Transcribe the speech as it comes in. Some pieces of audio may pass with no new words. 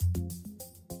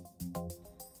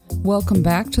Welcome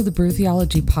back to the Brew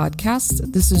Theology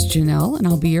Podcast. This is Janelle, and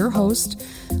I'll be your host.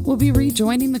 We'll be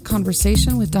rejoining the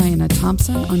conversation with Diana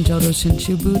Thompson on Jodo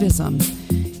Shinshu Buddhism.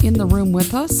 In the room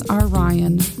with us are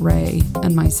Ryan, Ray,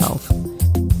 and myself.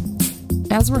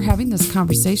 As we're having this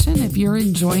conversation, if you're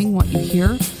enjoying what you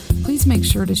hear, please make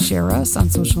sure to share us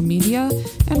on social media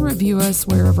and review us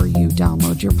wherever you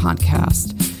download your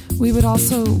podcast. We would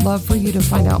also love for you to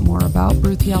find out more about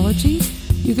Brew Theology.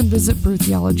 You can visit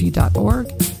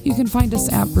brewtheology.org. You can find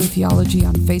us at Brew Theology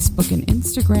on Facebook and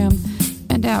Instagram,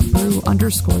 and at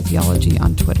brew_theology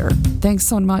on Twitter. Thanks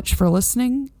so much for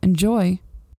listening. Enjoy.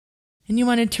 And you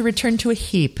wanted to return to a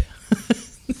heap.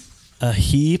 A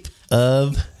heap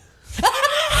of...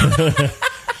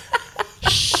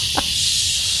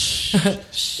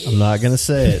 I'm not going to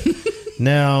say it.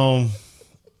 Now,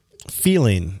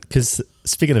 feeling, because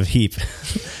speaking of heap,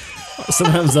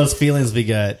 sometimes those feelings we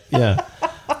got, yeah.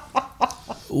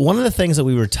 One of the things that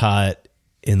we were taught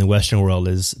in the Western world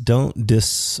is don't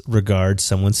disregard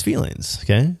someone's feelings,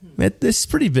 okay? This is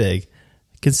pretty big,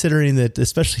 considering that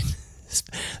especially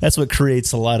that's what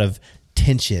creates a lot of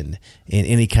tension in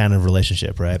any kind of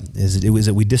relationship, right? It was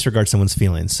that we disregard someone's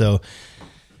feelings. So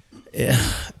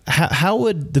how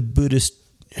would the Buddhist,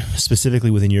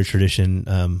 specifically within your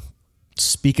tradition,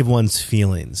 speak of one's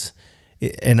feelings?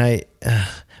 And this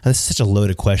is such a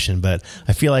loaded question, but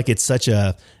I feel like it's such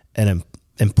an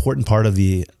important part of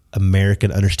the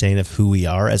American understanding of who we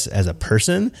are as a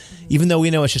person, even though we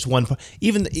know it's just one part.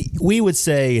 Even we would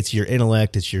say it's your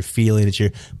intellect, it's your feeling,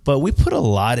 but we put a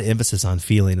lot of emphasis on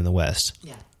feeling in the West.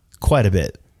 Yeah. Quite a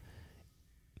bit.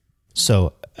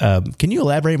 So, can you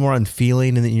elaborate more on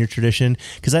feeling in your tradition?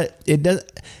 Because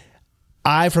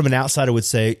I, from an outsider, would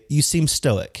say you seem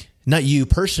stoic. Not you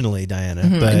personally, Diana.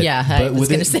 Mm-hmm. But yeah, I was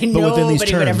going to say nobody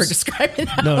would ever describe it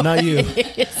that No, not you.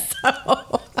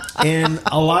 So. And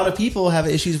a lot of people have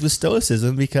issues with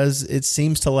stoicism because it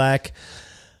seems to lack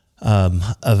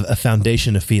a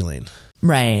foundation of feeling.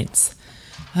 Right.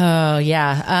 Oh,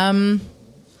 yeah.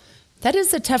 That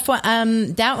is a tough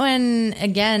one. That one,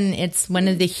 again, it's one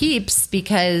of the heaps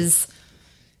because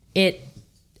it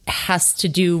has to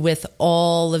do with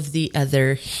all of the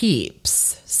other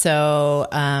heaps. So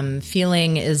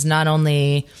feeling is not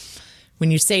only, when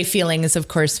you say feelings, of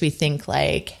course, we think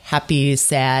like happy,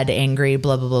 sad, angry,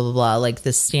 blah, blah, blah, blah, blah, like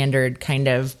the standard kind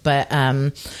of. But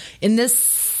in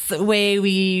this way,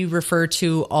 we refer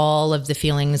to all of the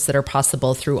feelings that are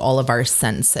possible through all of our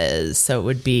senses. So it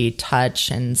would be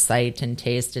touch and sight and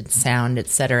taste and sound, et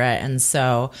cetera. And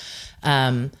so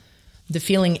the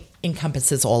feeling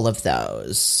encompasses all of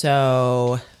those.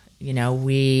 So, you know,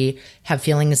 we have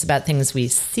feelings about things we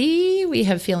see. We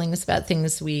have feelings about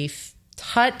things we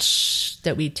touch,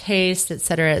 that we taste, et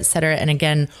cetera, et cetera. And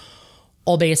again,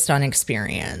 all based on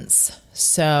experience.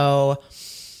 So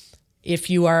if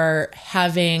you are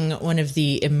having one of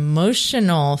the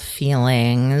emotional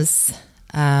feelings,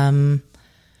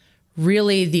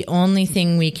 really the only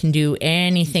thing we can do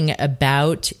anything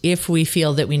about, if we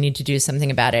feel that we need to do something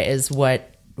about it, is what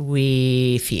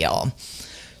we feel.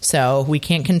 So we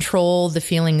can't control the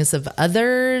feelings of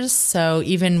others. So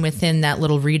even within that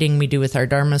little reading we do with our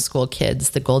Dharma school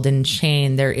kids, the Golden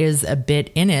Chain, there is a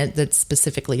bit in it that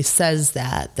specifically says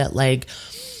that like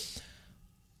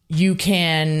you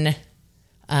can,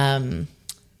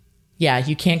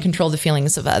 you can't control the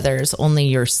feelings of others, only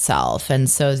yourself. And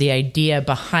so the idea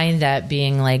behind that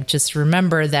being like, just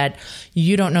remember that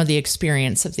you don't know the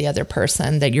experience of the other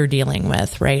person that you're dealing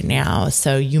with right now.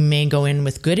 So you may go in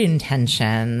with good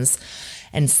intentions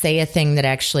and say a thing that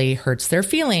actually hurts their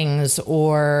feelings,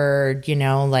 or, you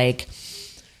know, like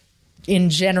in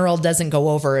general doesn't go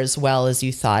over as well as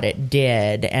you thought it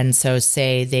did. And so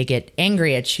say they get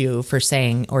angry at you for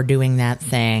saying or doing that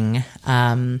thing.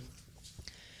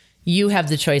 You have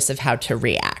the choice of how to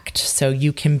react. So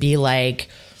you can be like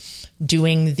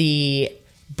doing the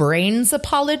brains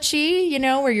apology, you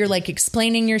know, where you're like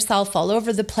explaining yourself all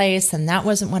over the place and that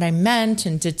wasn't what I meant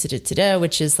and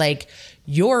which is like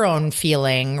your own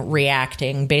feeling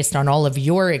reacting based on all of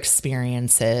your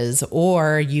experiences.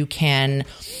 Or you can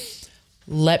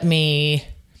let me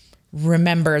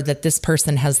remember that this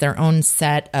person has their own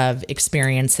set of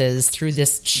experiences through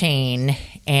this chain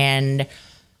and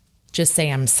just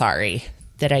say, I'm sorry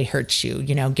that I hurt you,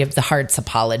 you know, give the heart's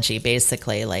apology,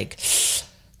 basically, like,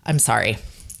 I'm sorry.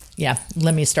 Yeah,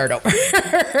 let me start over,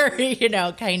 you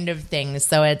know, kind of thing.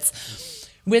 So it's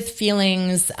with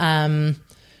feelings.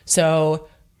 So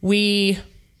we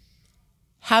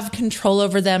have control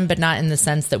over them, but not in the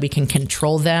sense that we can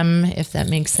control them, if that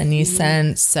makes any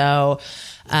sense. So,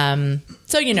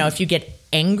 you know, if you get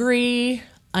angry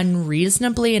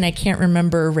unreasonably, and I can't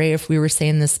remember, Ray, if we were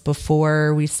saying this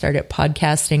before we started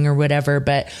podcasting or whatever,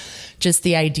 but just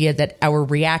the idea that our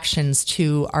reactions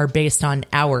to are based on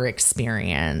our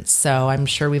experience. So I'm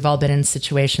sure we've all been in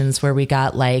situations where we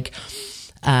got like,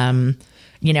 kind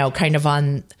of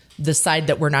on the side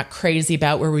that we're not crazy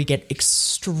about, where we get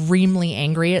extremely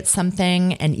angry at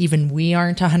something and even we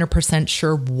aren't 100%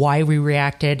 sure why we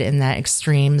reacted in that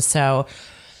extreme. So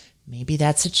maybe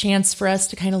that's a chance for us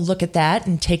to kind of look at that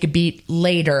and take a beat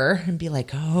later and be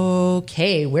like,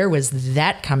 okay, where was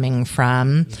that coming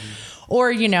from? Or,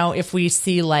 if we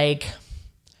see like,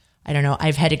 I don't know,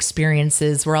 I've had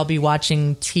experiences where I'll be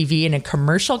watching TV and a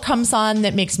commercial comes on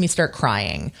that makes me start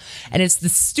crying. And it's the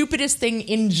stupidest thing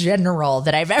in general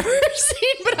that I've ever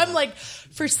seen. But I'm like,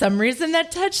 for some reason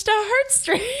that touched a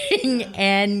heartstring.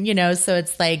 And, so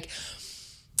it's like,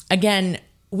 again,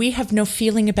 we have no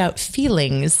feeling about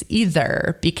feelings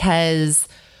either, because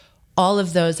all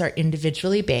of those are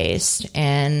individually based.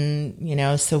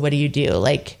 And, so what do you do?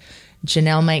 Like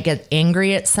Janelle might get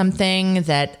angry at something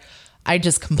that I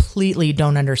just completely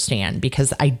don't understand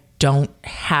because I don't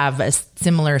have a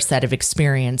similar set of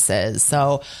experiences.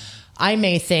 So I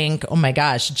may think, oh my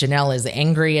gosh, Janelle is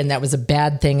angry and that was a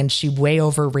bad thing and she way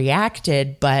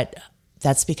overreacted, but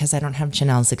that's because I don't have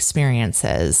Janelle's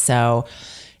experiences. So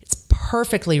it's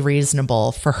perfectly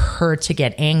reasonable for her to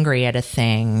get angry at a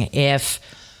thing if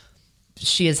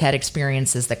she has had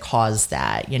experiences that cause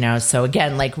that, So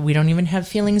again, like we don't even have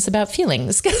feelings about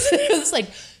feelings because it's like,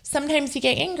 sometimes you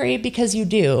get angry because you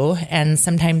do, and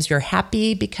sometimes you're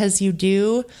happy because you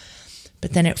do,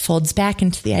 but then it folds back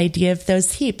into the idea of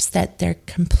those heaps that they're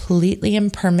completely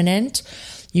impermanent.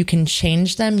 You can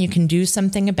change them, you can do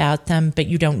something about them, but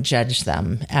you don't judge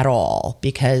them at all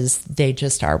because they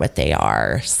just are what they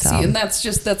are. So. See, and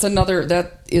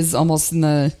that is almost in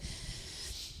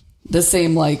the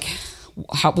same, like,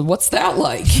 what's that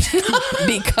like?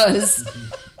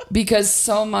 Because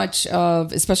so much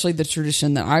of, especially the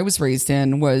tradition that I was raised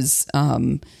in was,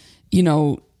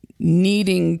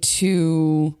 needing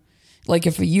to, like,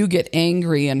 if you get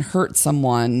angry and hurt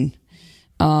someone,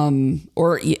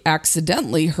 or you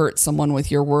accidentally hurt someone with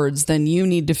your words, then you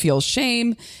need to feel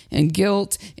shame and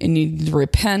guilt and you need to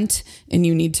repent and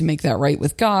you need to make that right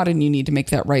with God and you need to make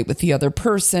that right with the other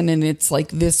person. And it's like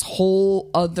this whole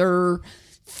other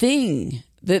thing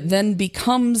that then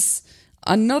becomes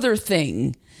another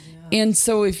thing. And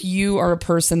so if you are a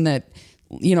person that,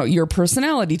 your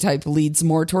personality type leads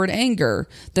more toward anger,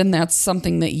 then that's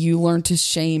something that you learn to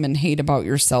shame and hate about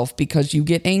yourself because you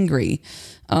get angry.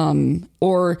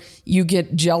 Or you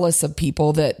get jealous of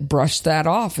people that brush that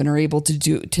off and are able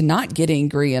to not get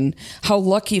angry, and how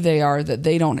lucky they are that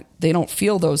they don't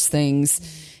feel those things.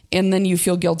 And then you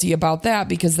feel guilty about that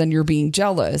because then you're being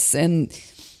jealous. And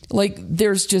like,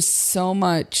 there's just so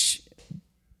much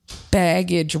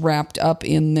baggage wrapped up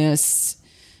in this,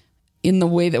 in the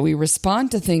way that we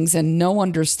respond to things, and no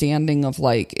understanding of,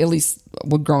 like, at least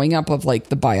growing up, of like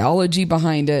the biology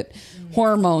behind it,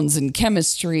 hormones and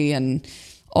chemistry and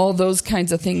all those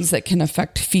kinds of things that can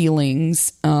affect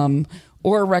feelings,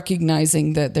 or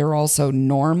recognizing that they're also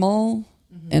normal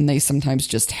and they sometimes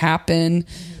just happen.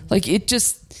 Like, it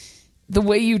just, the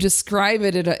way you describe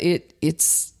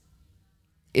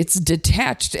it's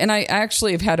detached. And I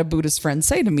actually have had a Buddhist friend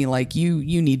say to me, like, you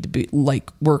need to be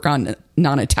like, work on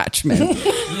non-attachment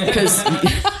because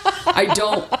I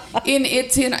don't,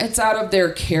 it's out of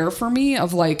their care for me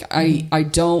of like, I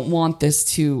don't want this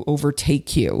to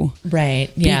overtake you. Right.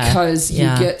 Yeah. Because you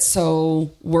get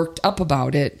so worked up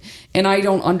about it. And I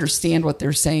don't understand what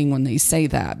they're saying when they say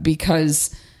that,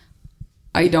 because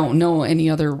I don't know any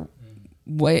other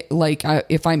way. Like,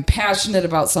 if I'm passionate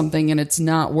about something and it's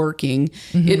not working,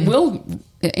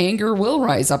 anger will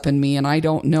rise up in me, and I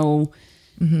don't know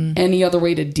any other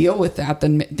way to deal with that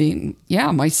than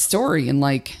my story. And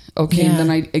like, okay, then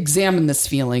I examine this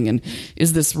feeling, and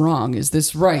is this wrong? Is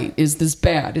this right? Is this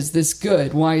bad? Is this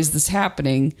good? Why is this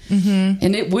happening?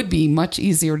 And it would be much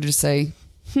easier to say,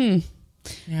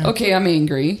 okay, I'm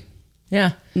angry.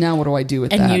 Yeah. Now what do I do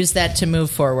with that? And use that to move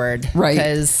forward. Right.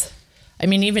 Because, I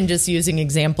mean, even just using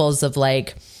examples of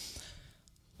like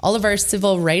all of our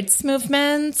civil rights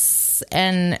movements,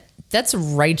 and that's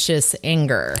righteous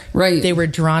anger. Right. They were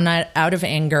drawn out of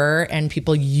anger, and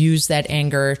people use that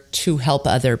anger to help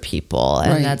other people.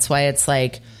 And that's why it's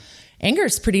like, anger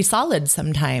is pretty solid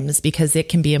sometimes because it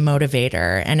can be a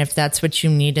motivator. And if that's what you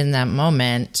need in that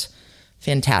moment,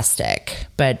 fantastic.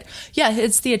 But yeah,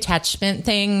 it's the attachment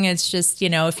thing. It's just,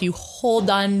 if you hold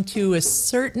on to a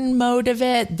certain mode of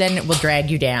it, then it will drag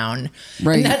you down.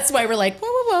 Right. And that's why we're like,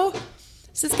 whoa.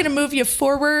 is this going to move you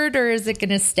forward or is it going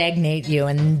to stagnate you?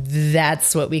 And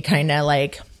that's what we kind of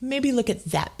like, maybe look at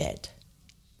that bit.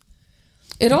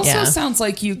 It also sounds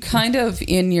like you kind of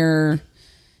in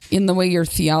the way your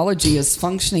theology is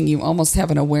functioning, you almost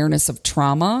have an awareness of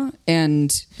trauma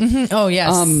and oh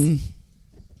yes,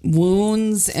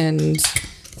 wounds and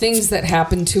things that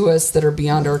happen to us that are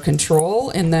beyond our control,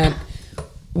 and that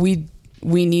we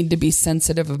need to be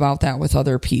sensitive about that with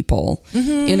other people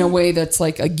in a way that's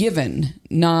like a given,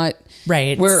 not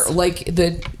right. Where like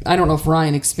I don't know if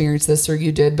Ryan experienced this or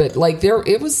you did, but like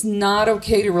it was not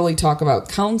okay to really talk about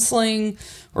counseling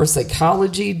or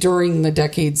psychology during the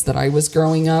decades that I was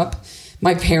growing up.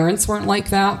 My parents weren't like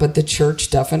that, but the church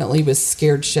definitely was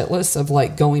scared shitless of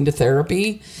like going to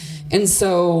therapy. And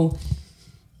so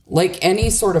like any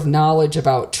sort of knowledge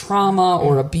about trauma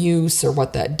or abuse or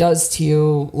what that does to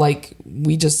you, like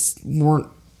we just weren't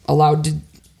allowed to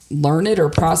learn it or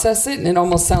process it. And it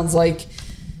almost sounds like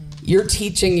you're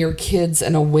teaching your kids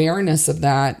an awareness of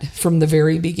that from the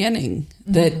very beginning,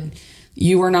 that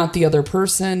you are not the other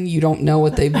person. You don't know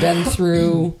what they've been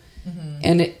through,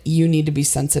 and you need to be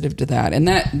sensitive to that. And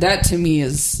that to me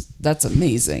that's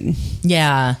amazing.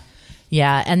 Yeah.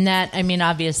 Yeah. And that, I mean,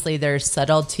 obviously there's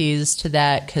subtleties to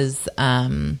that because,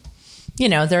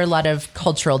 there are a lot of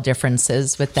cultural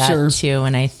differences with that too.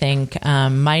 And I think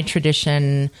my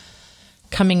tradition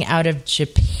coming out of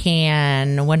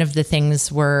Japan, one of the things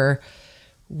we're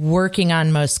working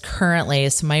on most currently,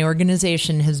 so my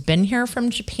organization has been here from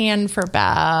Japan for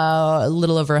about a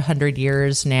little over 100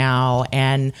 years now.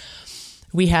 And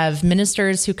we have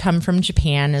ministers who come from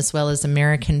Japan as well as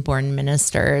American-born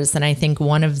ministers. And I think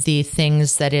one of the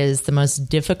things that is the most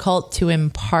difficult to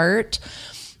impart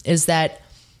is that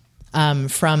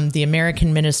from the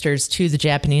American ministers to the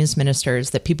Japanese ministers,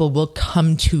 that people will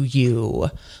come to you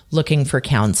looking for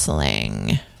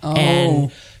counseling. Oh.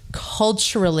 And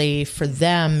culturally, for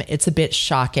them, it's a bit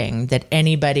shocking that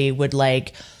anybody would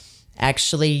like,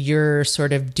 actually, your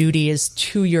sort of duty is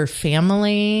to your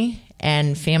family,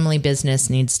 and family business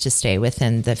needs to stay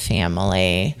within the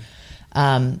family.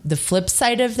 The flip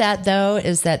side of that, though,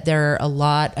 is that there are a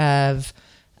lot of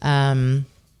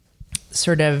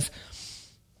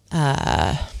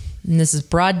and this is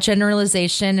broad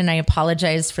generalization, and I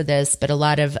apologize for this, but a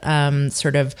lot of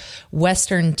sort of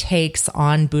Western takes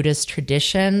on Buddhist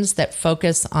traditions that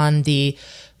focus on the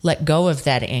let go of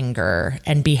that anger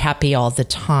and be happy all the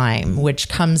time, which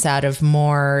comes out of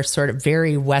more sort of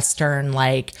very Western,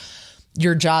 like,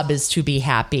 your job is to be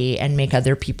happy and make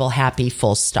other people happy,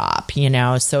 full stop,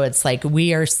 So it's like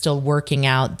we are still working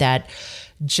out that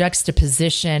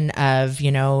juxtaposition of,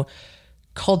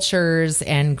 cultures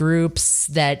and groups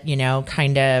that,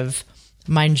 kind of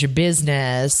mind your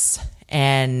business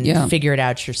and figure it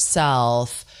out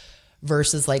yourself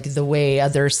versus like the way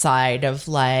other side of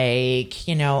like,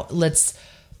 let's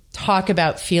talk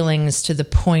about feelings to the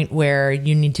point where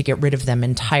you need to get rid of them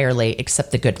entirely,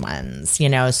 except the good ones,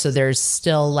 so there's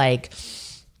still like,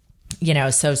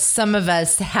 so some of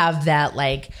us have that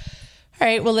like, all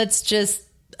right, well, let's just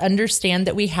understand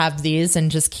that we have these and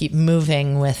just keep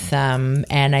moving with them.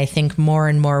 And I think more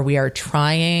and more we are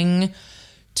trying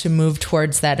to move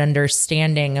towards that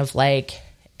understanding of like,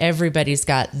 everybody's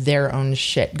got their own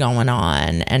shit going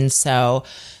on. And so,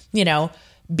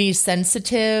 be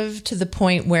sensitive to the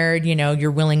point where,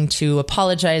 you're willing to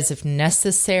apologize if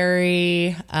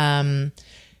necessary.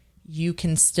 You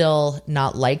can still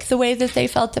not like the way that they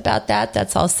felt about that.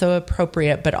 That's also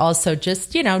appropriate, but also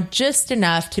just, just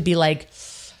enough to be like,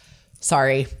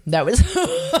 sorry, that was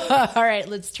all right.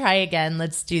 Let's try again.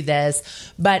 Let's do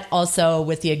this. But also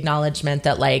with the acknowledgement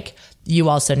that like, you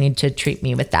also need to treat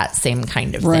me with that same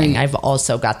kind of thing. I've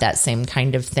also got that same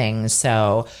kind of thing.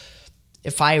 So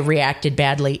if I reacted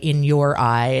badly in your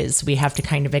eyes, we have to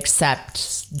kind of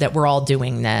accept that we're all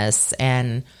doing this,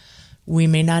 and we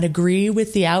may not agree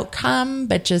with the outcome,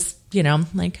 but just,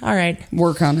 like, all right,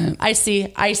 work on it. I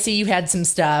see you had some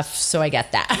stuff, so I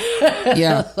get that.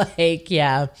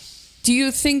 Yeah. Do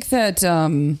you think that,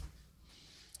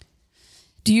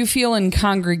 do you feel in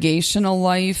congregational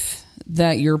life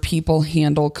that your people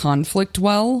handle conflict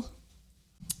well?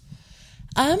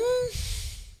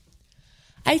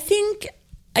 I think,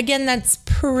 again, that's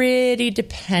pretty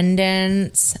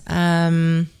dependent.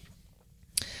 I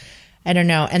don't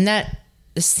know. And that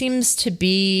seems to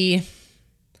be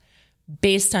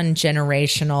based on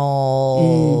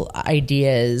generational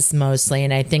ideas mostly.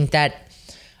 And I think that,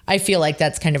 I feel like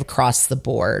that's kind of across the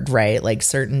board, right? Like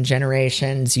certain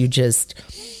generations, you just,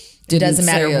 it doesn't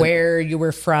matter where you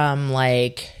were from,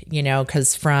 like,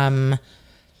 because from,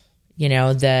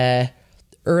 the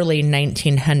early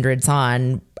 1900s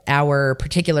on, our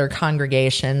particular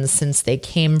congregation, since they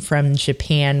came from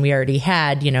Japan, we already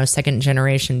had, second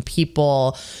generation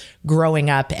people growing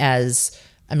up as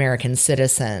American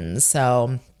citizens.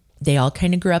 So they all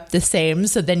kind of grew up the same.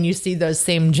 So then you see those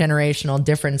same generational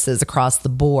differences across the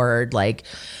board, like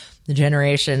the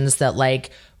generations that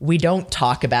we don't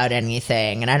talk about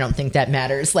anything. And I don't think that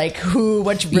matters,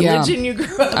 which religion you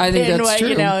grew up I think in. that's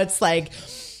true.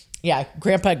 It's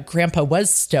grandpa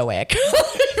was stoic,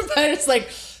 but it's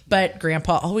but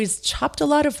grandpa always chopped a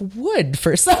lot of wood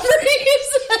for some reason.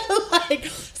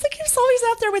 It's he was always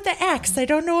out there with the axe. I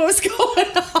don't know what was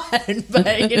going on, but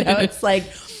it's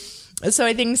so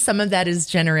I think some of that is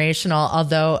generational.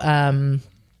 Although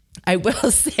I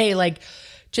will say,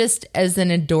 just as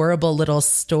an adorable little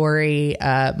story,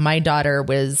 my daughter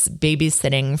was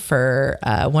babysitting for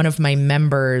one of my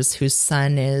members whose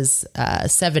son is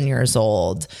 7 years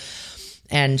old.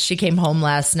 And she came home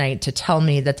last night to tell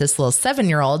me that this little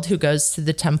 7-year-old who goes to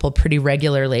the temple pretty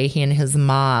regularly, he and his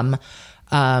mom,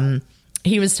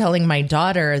 he was telling my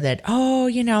daughter that,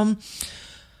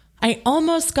 I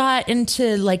almost got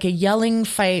into a yelling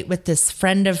fight with this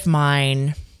friend of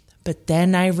mine, but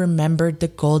then I remembered the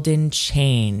golden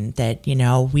chain that,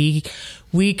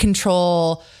 we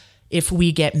control if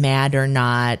we get mad or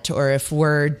not, or if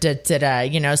we're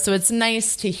so it's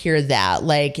nice to hear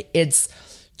that. It's,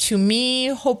 to me,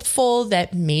 hopeful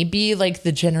that maybe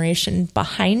the generation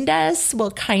behind us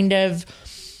will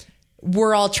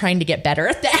we're all trying to get better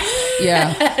at that.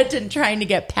 Yeah. And trying to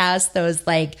get past those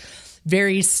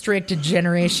very strict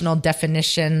generational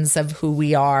definitions of who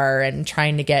we are, and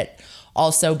trying to get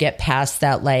past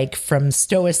that, from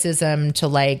stoicism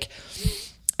to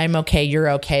I'm okay, you're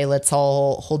okay, let's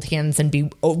all hold hands and be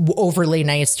overly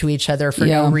nice to each other for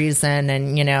no reason.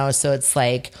 And, so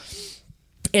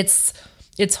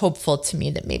it's hopeful to me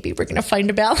that maybe we're going to find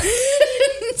a balance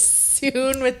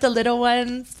soon with the little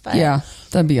ones. But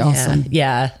that'd be awesome.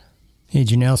 Yeah. Hey,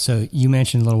 Janelle, so you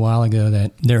mentioned a little while ago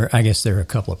that there are a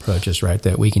couple approaches, right,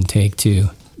 that we can take to,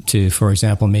 for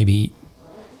example, maybe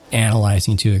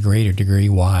analyzing to a greater degree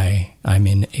why I'm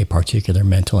in a particular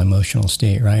mental, emotional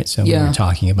state, right? So we were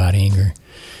talking about anger.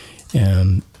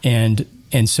 And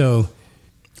so,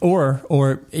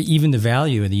 or even the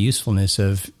value or the usefulness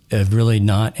of really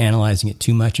not analyzing it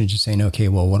too much and just saying, okay,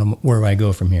 well, where do I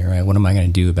go from here, right? What am I going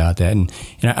to do about that? And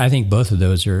I think both of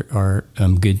those are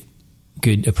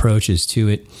good approaches to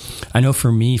it. I know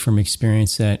for me, from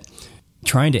experience, that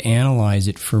trying to analyze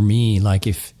it for me,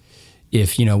 if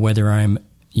whether I'm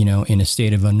in a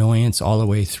state of annoyance all the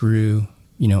way through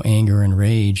anger and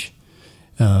rage,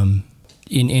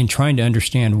 in trying to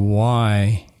understand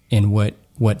why and what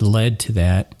led to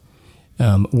that,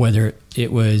 whether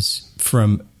it was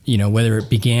from whether it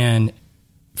began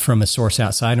from a source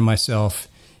outside of myself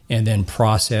and then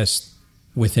processed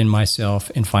within myself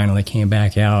and finally came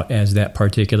back out as that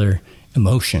particular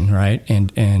emotion, right?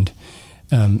 And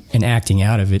acting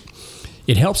out of it.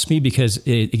 It helps me because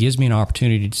it gives me an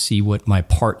opportunity to see what my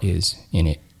part is in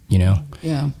it,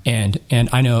 Yeah. And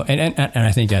I know, and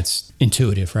I think that's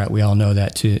intuitive, right? We all know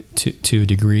that to a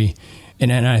degree.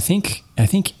 And I think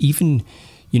even,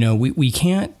 we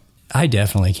can't, I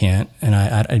definitely can't.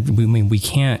 And we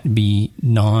can't be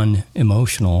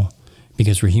non-emotional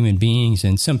because we're human beings,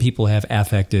 and some people have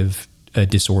affective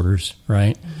disorders,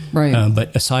 right? Right.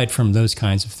 But aside from those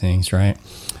kinds of things, right,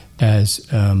 as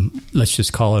let's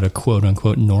just call it a quote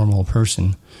unquote normal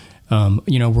person,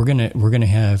 we're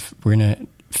gonna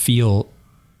feel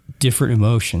different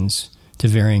emotions to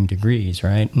varying degrees,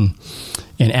 right, and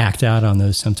act out on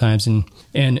those sometimes.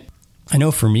 And I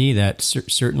know for me that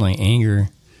certainly anger,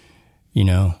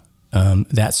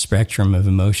 that spectrum of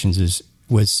emotions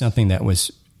was something that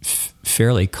was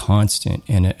fairly constant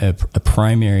and a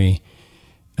primary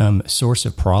source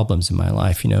of problems in my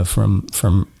life,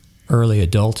 from early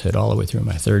adulthood all the way through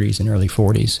my 30s and early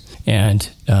 40s. And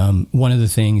one of the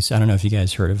things, I don't know if you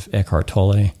guys heard of Eckhart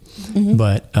Tolle,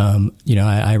 but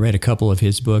I read a couple of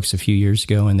his books a few years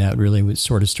ago, and that really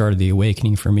sort of started the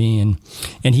awakening for me.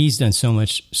 And he's done so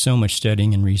much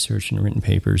studying and research and written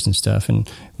papers and stuff, and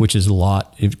which is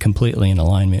completely in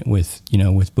alignment with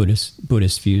with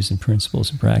Buddhist views and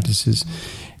principles and practices.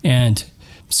 And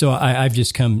so I've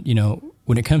just come,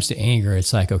 when it comes to anger,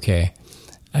 it's like, okay,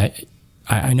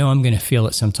 I know I'm going to feel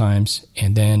it sometimes,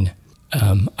 and then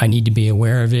I need to be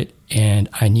aware of it, and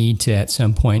I need to at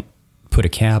some point put a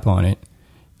cap on it,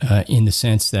 in the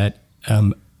sense that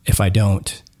if I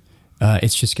don't,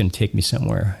 it's just going to take me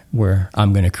somewhere where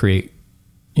I'm going to create,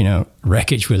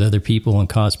 wreckage with other people and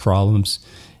cause problems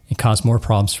and cause more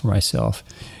problems for myself.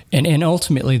 And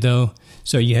ultimately, though,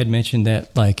 so you had mentioned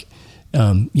that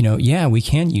we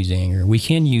can use anger. We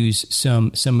can use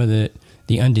some of the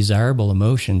undesirable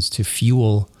emotions to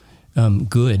fuel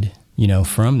good,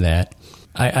 from that.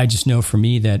 I just know for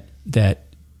me that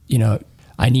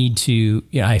I need to,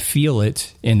 I feel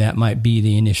it, and that might be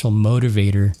the initial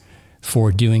motivator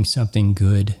for doing something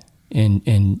good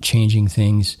and changing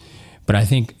things. But I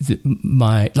think this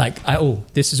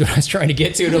is what I was trying to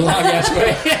get to in a long ass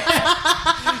way.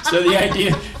 So the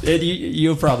idea that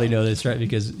you'll probably know this, right?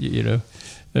 Because, of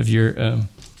your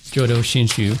Jodo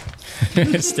Shinshu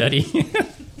study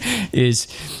is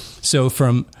so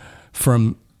from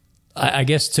I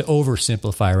guess to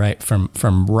oversimplify, right?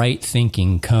 From right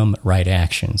thinking come right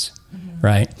actions,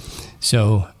 right?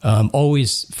 So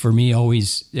always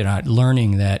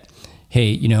learning that,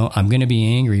 hey, I'm going to be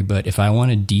angry, but if I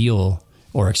want to deal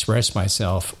or express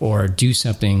myself or do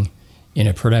something in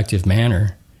a productive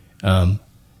manner, I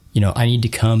need to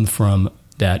come from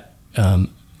that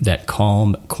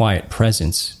calm, quiet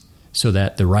presence so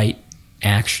that the right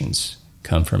actions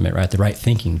come from it, right? The right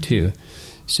thinking too.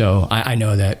 So I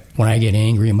know that when I get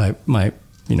angry, my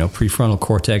prefrontal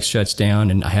cortex shuts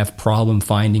down and I have problem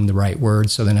finding the right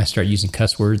words. So then I start using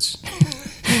cuss words,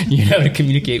 to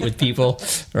communicate with people,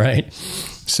 right?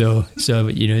 So I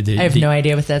have no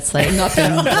idea what that's like.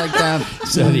 Nothing like that.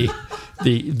 So the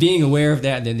being aware of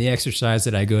that, and then the exercise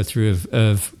that I go through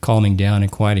of calming down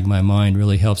and quieting my mind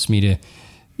really helps me to,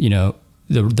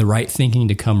 the right thinking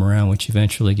to come around, which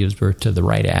eventually gives birth to the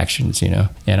right actions, And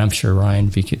I'm sure, Ryan,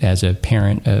 as a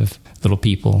parent of little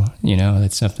people,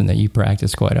 that's something that you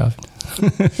practice quite often.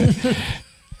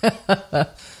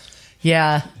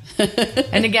 Yeah.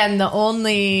 And again,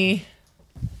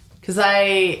 because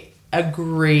I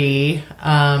agree,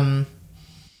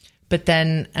 but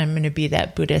then I'm going to be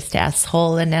that Buddhist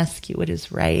asshole and ask you what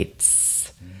is right,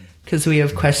 because we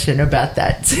have question about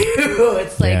that too.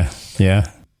 It's like, yeah.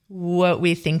 What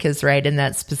we think is right in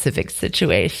that specific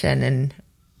situation, and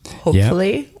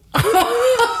hopefully.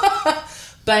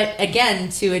 But again,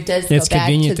 too, it does go back to that. It's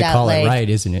convenient to call it right,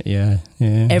 isn't it? Yeah.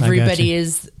 Everybody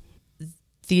is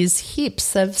these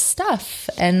heaps of stuff,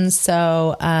 and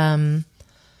so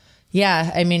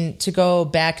to go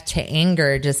back to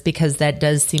anger, just because that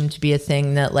does seem to be a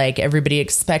thing that everybody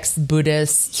expects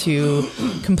Buddhists to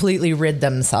completely rid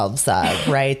themselves of,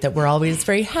 right? That we're always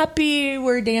very happy,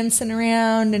 we're dancing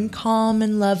around and calm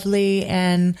and lovely.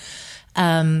 And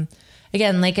again,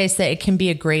 like I said, it can be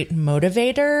a great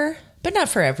motivator, but not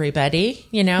for everybody,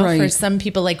 Right. For some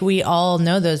people, we all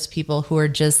know those people who are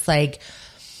just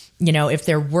if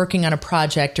they're working on a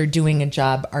project or doing a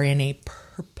job, are in a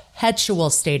perpetual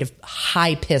state of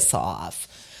high piss off.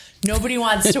 Nobody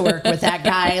wants to work with that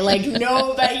guy.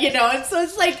 Nobody, and so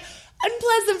it's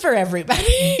unpleasant for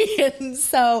everybody. And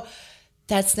so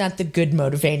that's not the good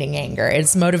motivating anger.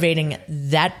 It's motivating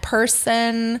that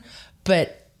person,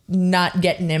 but not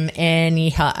getting him any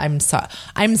help. I'm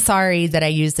sorry that I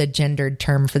used a gendered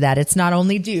term for that. It's not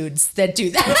only dudes that do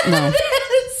that. No.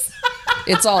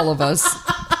 It's all of us.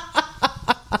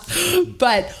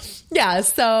 But yeah,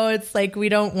 so it's we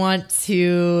don't want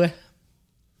to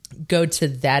go to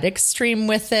that extreme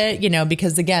with it,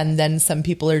 because again, then some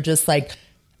people are just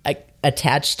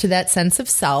attached to that sense of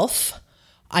self.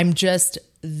 I'm just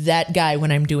that guy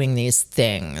when I'm doing these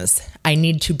things. I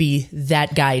need to be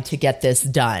that guy to get this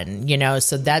done,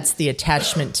 so that's the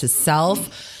attachment to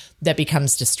self that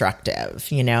becomes destructive,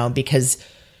 because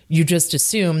you just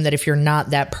assume that if you're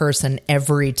not that person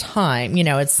every time,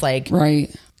 it's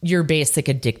right. Your basic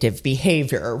addictive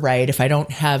behavior, right? If I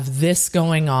don't have this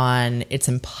going on, it's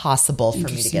impossible for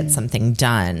me to get something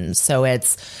done. So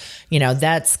it's,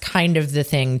 that's kind of the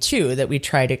thing too, that we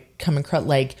try to come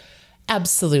across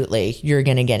absolutely, you're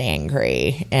going to get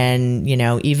angry. And,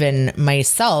 even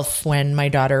myself, when my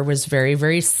daughter was very,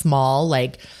 very small,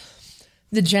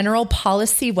 the general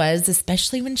policy was,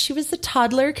 especially when she was a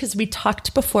toddler, because we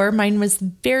talked before, mine was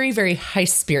very, very high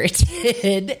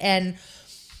spirited. And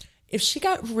if she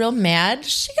got real mad,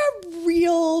 she got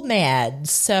real mad.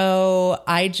 So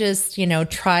I just,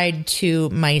 tried to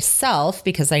myself,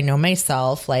 because I know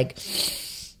myself,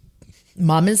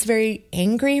 Mom is very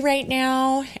angry right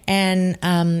now, and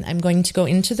I'm going to go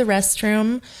into the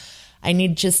restroom. I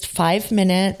need just 5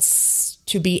 minutes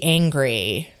to be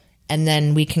angry, and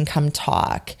then we can come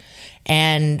talk.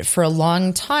 And for a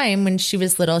long time when she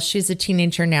was little, she's a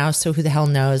teenager now, so who the hell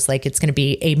knows, it's going to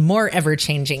be a more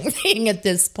ever-changing thing at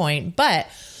this point. But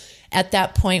at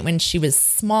that point when she was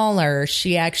smaller,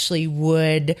 she actually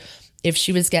would, if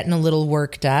she was getting a little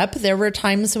worked up, there were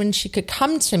times when she could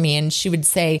come to me and she would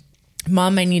say,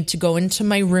 Mom, I need to go into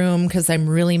my room because I'm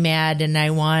really mad and I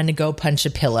want to go punch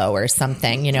a pillow or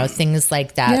something, things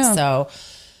like that. Yeah. So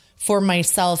for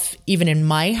myself, even in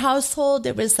my household,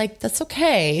 it was like, that's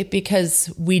okay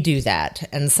because we do that.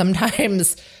 And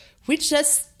sometimes we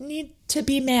just need to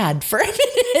be mad for a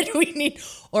minute.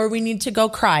 We need to go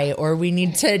cry, or we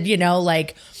need to,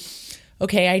 like,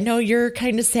 okay, I know you're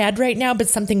kind of sad right now, but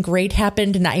something great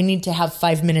happened and I need to have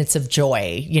 5 minutes of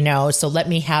joy, so let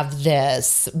me have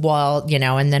this while,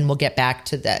 and then we'll get back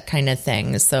to that kind of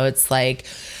thing. So it's like,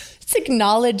 it's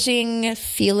acknowledging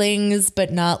feelings,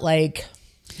 but not like,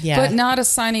 but not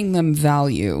assigning them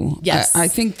value. Yes. I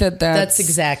think that's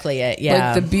exactly it.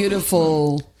 Yeah. Like the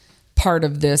beautiful part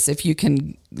of this, if you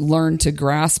can learn to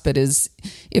grasp it, is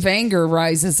if anger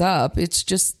rises up, it's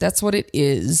just, that's what it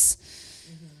is.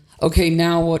 Okay,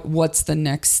 now what's the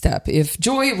next step? If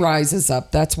joy rises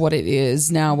up, that's what it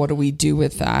is. Now what do we do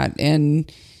with that?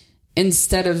 And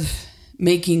instead of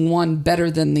making one better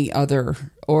than the other,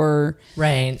 or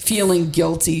feeling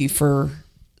guilty for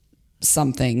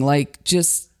something, like,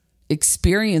 just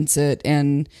experience it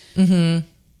and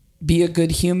be a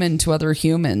good human to other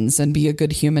humans and be a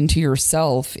good human to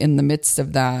yourself in the midst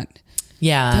of that.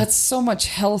 Yeah. That's so much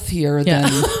healthier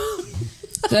than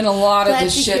a lot of the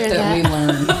shit that we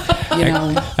learn.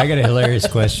 I got a hilarious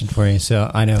question for you.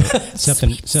 So I know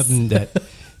something that,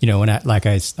 when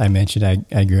I mentioned,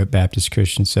 I grew up Baptist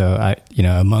Christian. So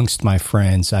amongst my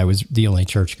friends, I was the only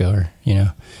churchgoer,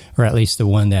 or at least the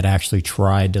one that actually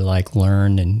tried to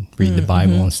learn and read the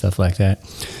Bible and stuff like that.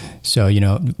 So,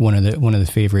 one of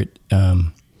the favorite,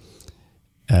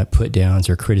 put downs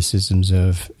or criticisms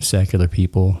of secular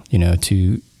people,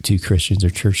 to Christians or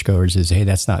churchgoers is, hey,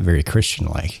 that's not very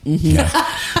Christian-like.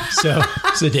 So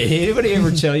did anybody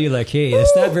ever tell you, like, hey,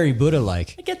 that's not very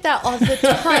Buddha-like? I get that all the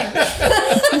time.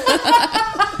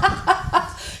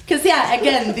 Because,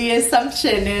 again, the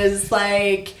assumption is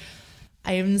like,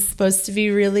 I am supposed to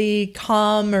be really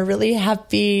calm or really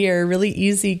happy or really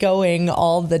easygoing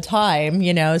all the time,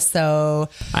 so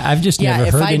I've just never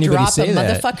heard anybody say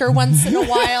that. If I drop a motherfucker once in a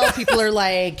while, people are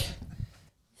like,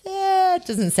 it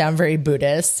doesn't sound very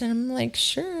Buddhist. And I'm like,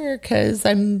 sure, because I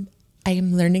am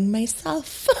learning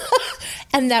myself.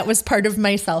 And that was part of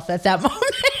myself at that moment.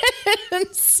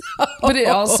 But it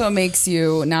also makes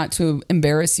you, not to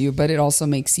embarrass you, but it also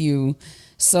makes you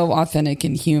so authentic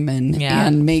and human,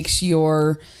 and makes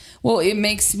it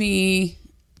makes me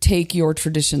take your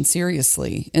tradition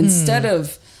seriously instead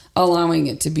of allowing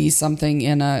it to be something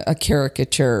in a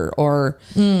caricature or,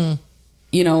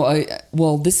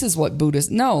 this is what Buddhists,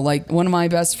 no, like one of my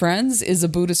best friends is a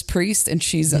Buddhist priest and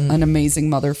she's an amazing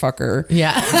motherfucker.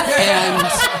 Yeah.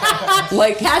 And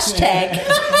like hashtag.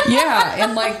 Yeah.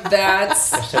 And like,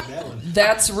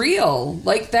 that's real.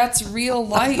 Like that's real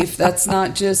life. That's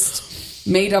not just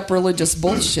made up religious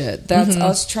bullshit. That's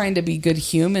us trying to be good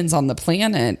humans on the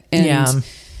planet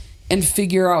and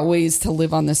figure out ways to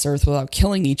live on this earth without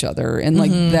killing each other. And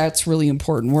like, that's really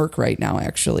important work right now,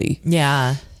 actually.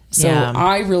 Yeah. So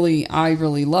I really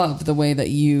love the way that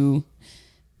you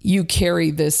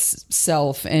carry this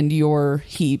self and your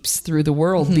heaps through the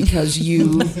world, because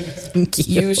you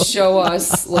show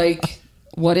us like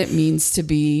what it means to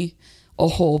be a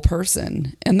whole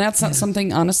person. And that's not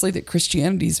something, honestly, that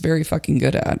Christianity is very fucking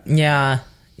good at. Yeah.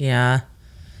 Yeah.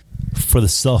 For the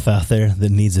self out there that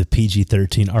needs a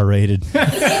PG-13 R-rated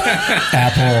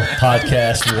Apple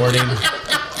podcast warning,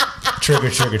 trigger.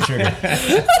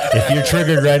 If you're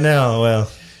triggered right now,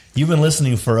 well, you've been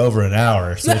listening for over an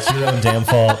hour, so it's your own damn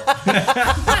fault.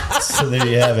 So there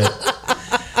you have it.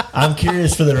 I'm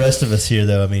curious for the rest of us here,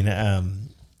 though. I mean,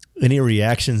 any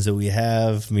reactions that we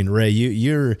have? I mean, Ray,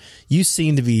 you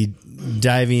seem to be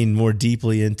diving more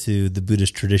deeply into the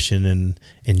Buddhist tradition and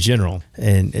in general.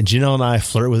 And Janelle and I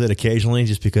flirt with it occasionally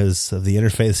just because of the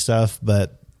interfaith stuff,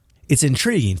 but it's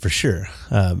intriguing for sure.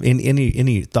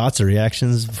 Any thoughts or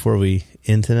reactions before we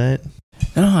end tonight?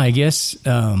 No, I guess.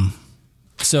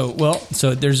 So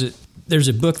there's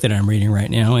a book that I'm reading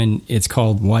right now, and it's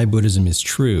called Why Buddhism is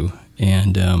True.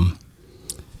 And,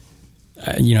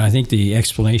 I think the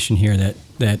explanation here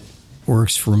that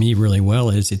works for me really well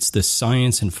is it's the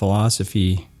science and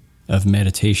philosophy of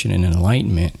meditation and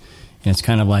enlightenment. And it's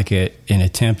kind of like an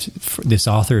attempt, this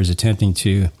author is attempting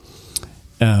to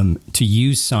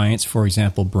use science, for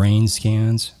example, brain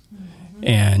scans,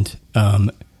 and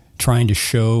trying to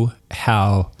show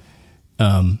how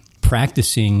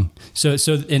practicing. So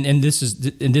this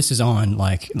is on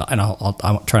like, and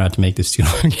I'll try not to make this too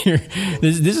long here.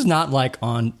 This is not like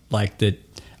on like the,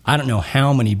 I don't know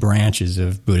how many branches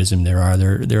of Buddhism there are.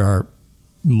 There are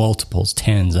multiples,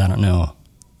 tens, I don't know,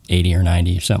 80 or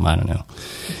 90 or something, I don't know.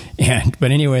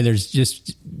 But anyway, there's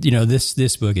just,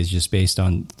 this book is just based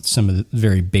on some of the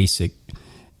very basic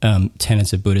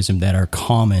tenets of Buddhism that are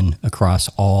common across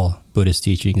all Buddhist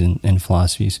teachings and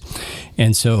philosophies.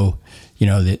 And so,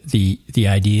 the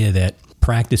idea that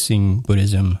practicing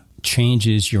Buddhism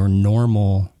changes your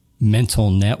normal mental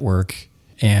network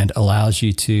and allows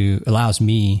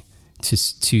me to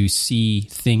see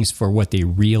things for what they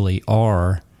really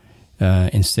are,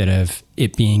 instead of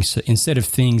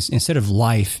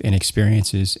life and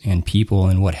experiences and people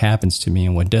and what happens to me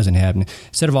and what doesn't happen,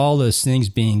 instead of all those things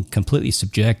being completely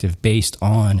subjective based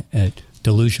on a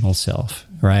delusional self,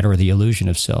 right? Or the illusion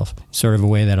of self, sort of a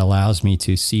way that allows me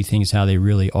to see things how they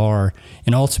really are.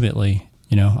 And ultimately,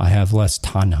 I have less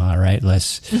tanha, right?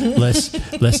 Less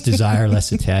desire,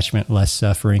 less attachment, less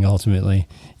suffering ultimately,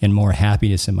 and more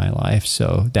happiness in my life.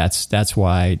 So that's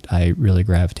why I really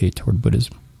gravitate toward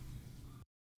Buddhism.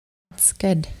 That's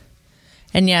good.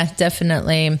 And yeah,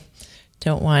 definitely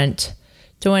don't want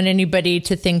anybody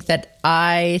to think that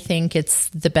I think it's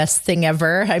the best thing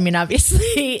ever. I mean,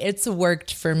 obviously it's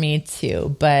worked for me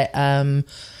too, but,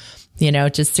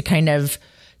 just to kind of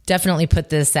definitely put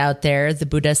this out there, the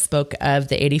Buddha spoke of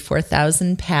the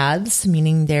 84,000 paths,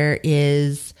 meaning there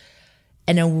is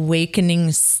an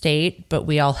awakening state, but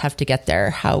we all have to get there,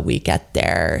 how we get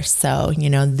there. So,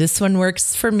 this one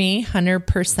works for me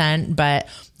 100%, but,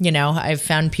 I've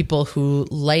found people who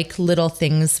like little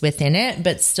things within it,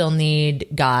 but still need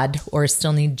God or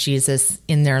still need Jesus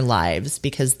in their lives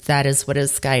because that is what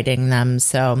is guiding them.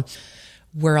 So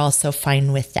we're also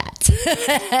fine with that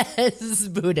as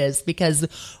Buddhists because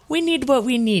we need what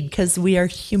we need because we are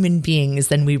human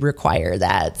beings and we require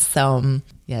that. So,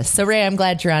 yes. So, Ray, I'm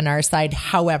glad you're on our side.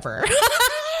 However,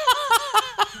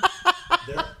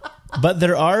 but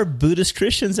there are Buddhist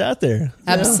Christians out there.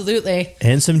 Absolutely.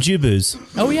 And some Jubus.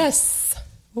 Oh, yes.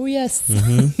 Oh, yes.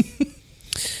 Mm-hmm.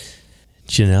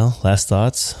 Janelle, last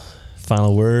thoughts,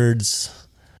 final words.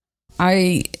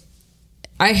 I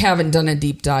haven't done a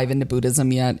deep dive into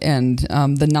Buddhism yet, and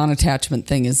the non-attachment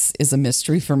thing is a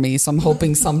mystery for me. So I'm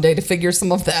hoping someday to figure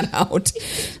some of that out.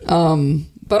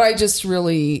 But I just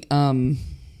really, I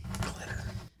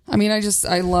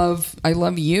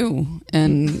love you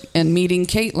and meeting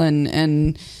Caitlin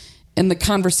and the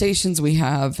conversations we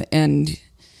have and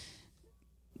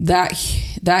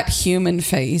that human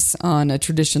face on a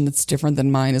tradition that's different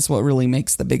than mine is what really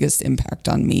makes the biggest impact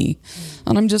on me.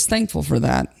 And I'm just thankful for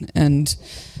that. And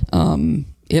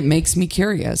it makes me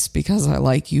curious because I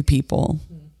like you people.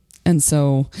 And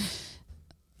so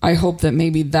I hope that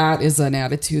maybe that is an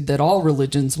attitude that all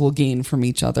religions will gain from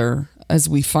each other as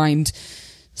we find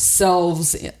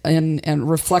selves and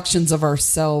reflections of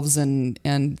ourselves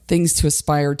and things to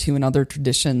aspire to in other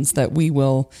traditions, that we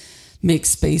will make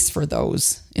space for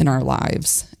those in our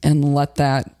lives and let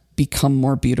that become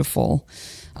more beautiful.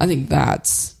 I think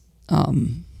that's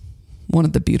one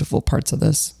of the beautiful parts of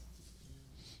this.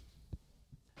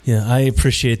 Yeah, I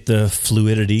appreciate the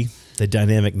fluidity, the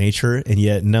dynamic nature, and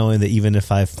yet knowing that even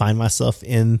if I find myself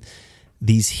in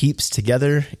these heaps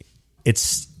together,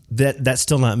 it's that's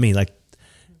still not me. Like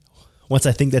once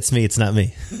I think that's me, it's not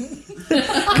me.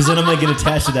 Because then I'm going to get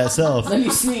attached to that self. Then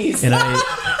you sneeze. And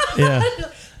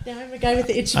Now I'm a guy with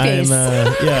the itchy face.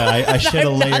 I shed a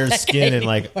layer of skin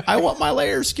and I want my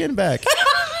layer of skin back.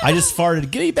 I just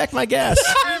farted. Give me back my gas.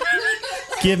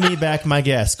 Give me back my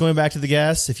gas. Going back to the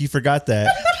gas, if you forgot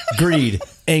that, greed,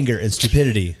 anger, and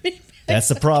stupidity. That's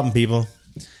the problem, people.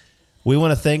 We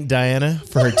want to thank Diana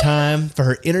for her time, for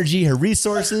her energy, her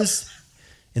resources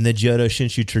in the Jodo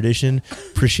Shinshu tradition.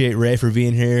 Appreciate Ray for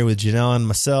being here with Janelle and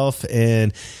myself.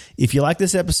 And if you like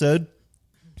this episode,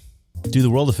 do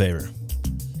the world a favor.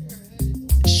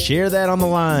 Share that on the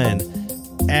line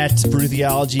at Brew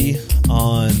Theology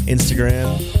on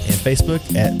Instagram and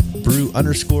Facebook, at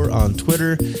Brew_ on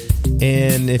Twitter.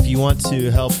 And if you want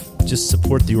to help just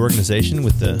support the organization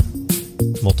with the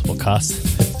multiple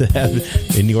costs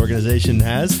that any organization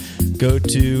has, go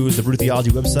to the Brew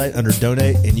Theology website under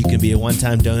donate, and you can be a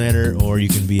one-time donator or you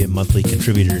can be a monthly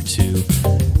contributor to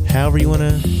however you want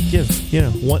to give.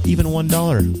 Even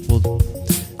 $1. Well,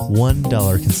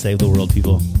 $1 can save the world,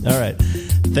 people. All right.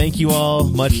 Thank you all.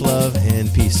 Much love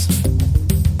and peace.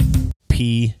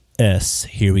 P.S.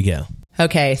 Here we go.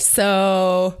 Okay,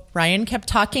 so Ryan kept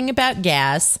talking about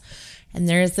gas, and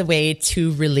there is a way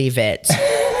to relieve it.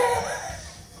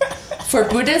 For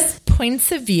Buddhist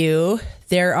points of view,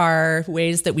 there are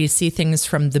ways that we see things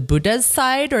from the Buddha's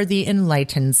side or the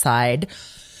enlightened side.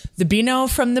 The Beano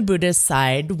from the Buddhist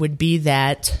side would be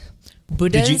that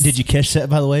Buddha's... Did you catch that,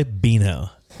 by the way? Beano.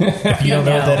 If you don't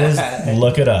know what that is,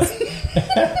 look it up.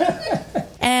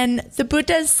 And the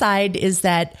Buddha's side is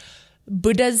that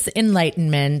Buddha's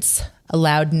enlightenment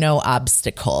allowed no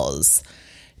obstacles,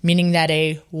 meaning that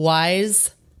a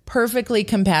wise perfectly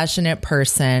compassionate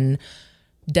person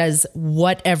does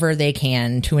whatever they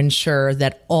can to ensure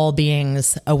that all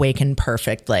beings awaken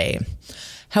perfectly.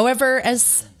 However,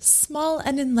 as small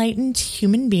and enlightened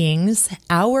human beings,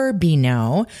 our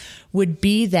Beano would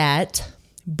be that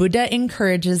Buddha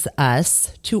encourages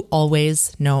us to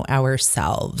always know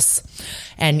ourselves.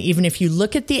 And even if you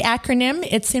look at the acronym,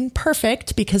 it's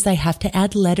imperfect because I have to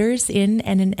add letters in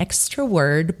and an extra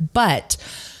word, but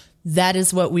that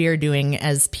is what we are doing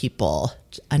as people,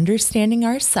 understanding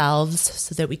ourselves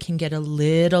so that we can get a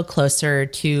little closer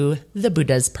to the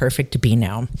Buddha's perfect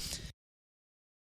Beano.